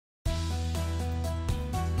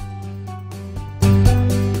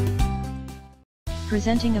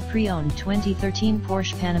Presenting a pre-owned 2013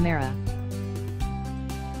 Porsche Panamera.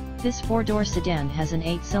 This four-door sedan has an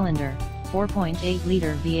 8-cylinder,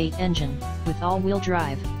 4.8-liter V8 engine, with all-wheel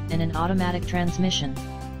drive, and an automatic transmission.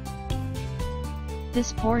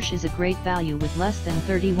 This Porsche is a great value with less than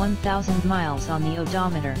 31,000 miles on the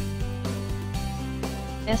odometer.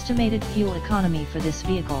 Estimated fuel economy for this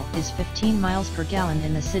vehicle is 15 miles per gallon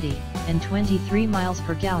in the city, and 23 miles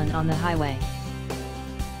per gallon on the highway.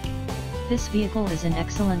 This vehicle is in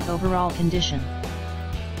excellent overall condition.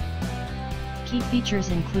 Key features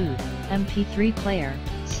include MP3 player,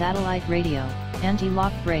 satellite radio,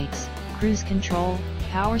 anti-lock brakes, cruise control,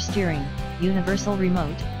 power steering, universal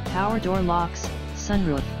remote, power door locks,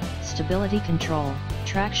 sunroof, stability control,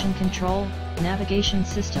 traction control, navigation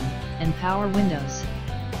system, and power windows.